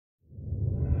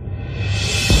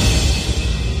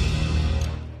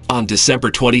On December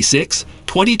 26,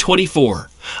 2024,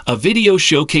 a video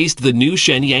showcased the new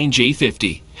Shenyang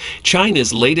J-50,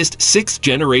 China's latest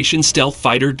 6th-generation stealth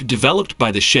fighter developed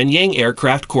by the Shenyang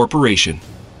Aircraft Corporation.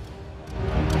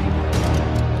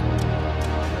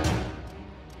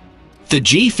 The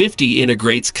J-50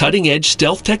 integrates cutting-edge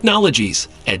stealth technologies,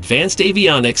 advanced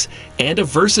avionics, and a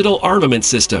versatile armament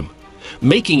system,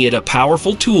 making it a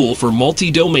powerful tool for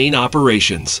multi-domain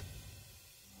operations.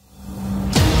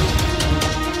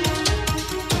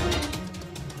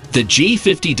 The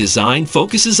J-50 design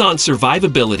focuses on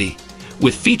survivability,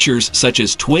 with features such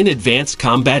as twin advanced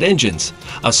combat engines,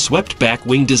 a swept-back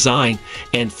wing design,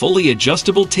 and fully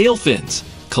adjustable tail fins,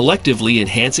 collectively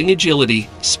enhancing agility,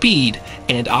 speed,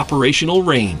 and operational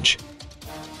range.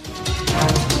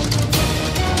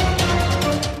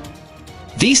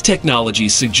 These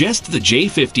technologies suggest the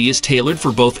J-50 is tailored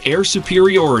for both air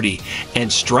superiority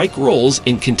and strike roles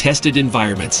in contested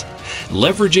environments,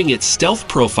 leveraging its stealth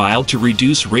profile to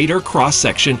reduce radar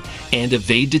cross-section and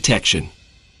evade detection.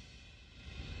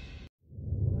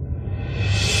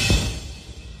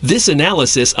 This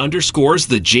analysis underscores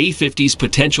the J-50's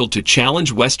potential to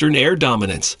challenge Western air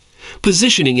dominance,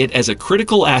 positioning it as a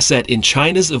critical asset in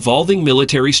China's evolving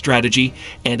military strategy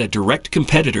and a direct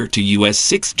competitor to U.S.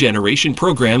 6th-generation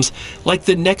programs like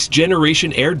the Next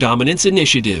Generation Air Dominance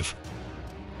Initiative.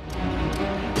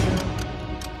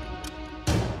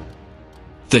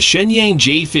 The Shenyang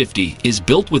J-50 is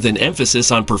built with an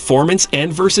emphasis on performance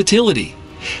and versatility.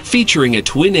 Featuring a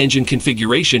twin-engine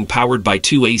configuration powered by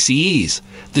 2 ACEs,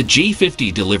 the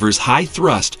J-50 delivers high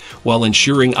thrust while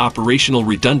ensuring operational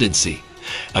redundancy,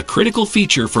 a critical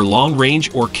feature for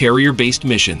long-range or carrier-based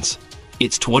missions.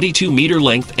 Its 22-meter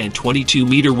length and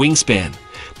 22-meter wingspan,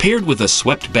 paired with a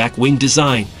swept-back wing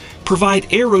design, provide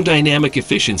aerodynamic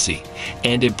efficiency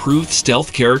and improved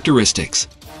stealth characteristics.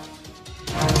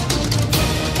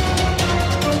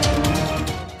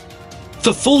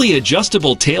 The fully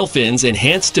adjustable tail fins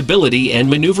enhance stability and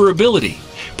maneuverability,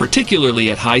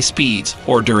 particularly at high speeds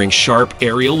or during sharp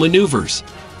aerial maneuvers.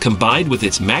 Combined with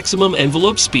its maximum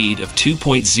envelope speed of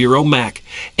 2.0 Mach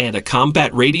and a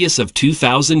combat radius of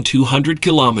 2,200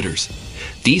 kilometers,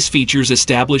 these features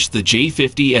establish the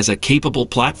J-50 as a capable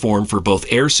platform for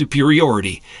both air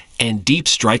superiority and deep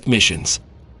strike missions.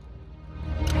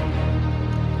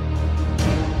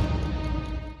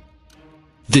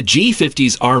 The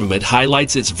J-50's armament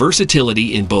highlights its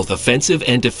versatility in both offensive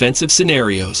and defensive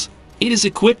scenarios. It is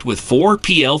equipped with 4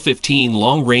 PL-15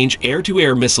 long-range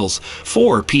air-to-air missiles,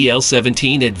 4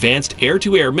 PL-17 advanced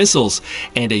air-to-air missiles,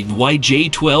 and a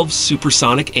YJ-12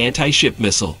 supersonic anti-ship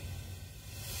missile.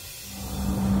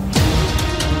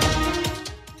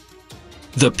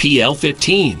 The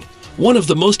PL-15, one of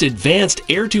the most advanced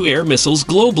air-to-air missiles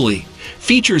globally,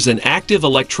 features an active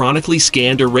electronically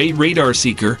scanned array radar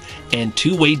seeker and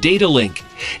two-way data link,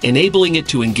 enabling it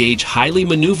to engage highly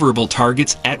maneuverable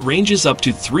targets at ranges up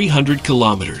to 300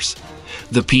 kilometers.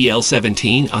 The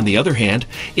PL-17, on the other hand,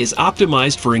 is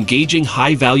optimized for engaging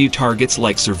high-value targets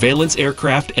like surveillance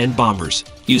aircraft and bombers,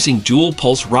 using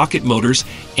dual-pulse rocket motors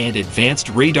and advanced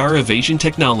radar evasion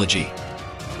technology.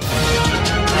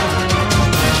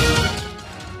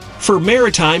 For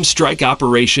maritime strike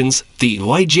operations, the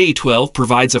YJ-12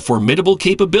 provides a formidable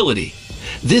capability.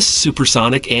 This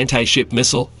supersonic anti-ship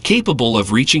missile, capable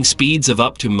of reaching speeds of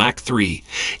up to Mach 3,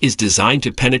 is designed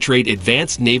to penetrate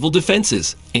advanced naval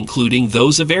defenses, including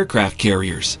those of aircraft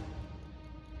carriers.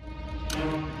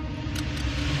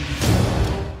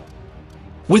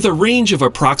 With a range of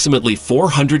approximately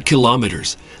 400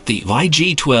 kilometers, the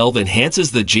YJ-12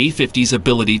 enhances the J-50's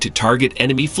ability to target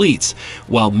enemy fleets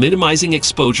while minimizing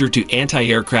exposure to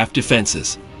anti-aircraft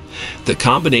defenses. The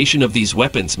combination of these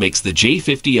weapons makes the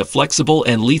J-50 a flexible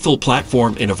and lethal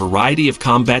platform in a variety of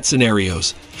combat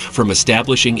scenarios, from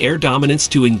establishing air dominance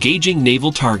to engaging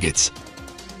naval targets.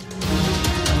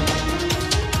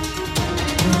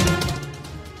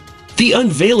 The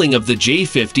unveiling of the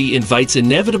J-50 invites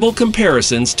inevitable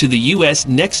comparisons to the U.S.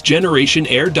 Next Generation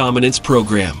Air Dominance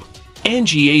program.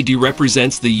 NGAD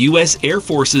represents the U.S. Air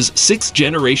Force's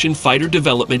 6th-generation fighter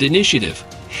development initiative,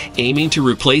 aiming to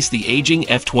replace the aging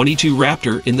F-22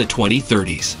 Raptor in the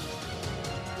 2030s.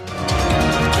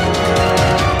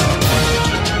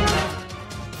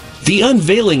 The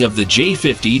unveiling of the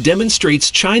J-50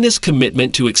 demonstrates China's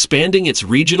commitment to expanding its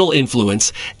regional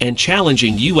influence and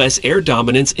challenging U.S. air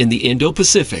dominance in the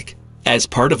Indo-Pacific. As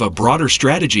part of a broader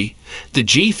strategy, the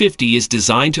J-50 is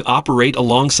designed to operate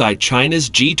alongside China's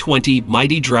J-20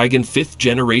 Mighty Dragon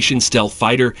 5th-generation stealth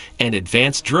fighter and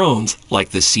advanced drones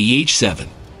like the CH-7.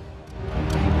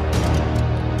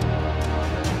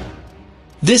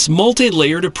 This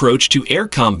multi-layered approach to air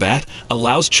combat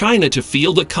allows China to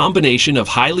field a combination of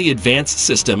highly advanced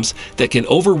systems that can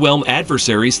overwhelm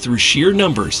adversaries through sheer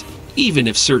numbers, even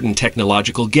if certain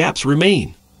technological gaps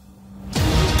remain.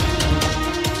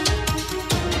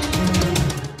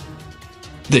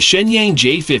 The Shenyang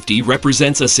J-50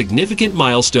 represents a significant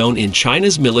milestone in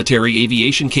China's military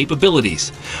aviation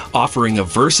capabilities, offering a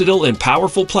versatile and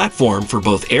powerful platform for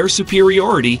both air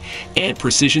superiority and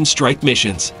precision strike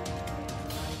missions.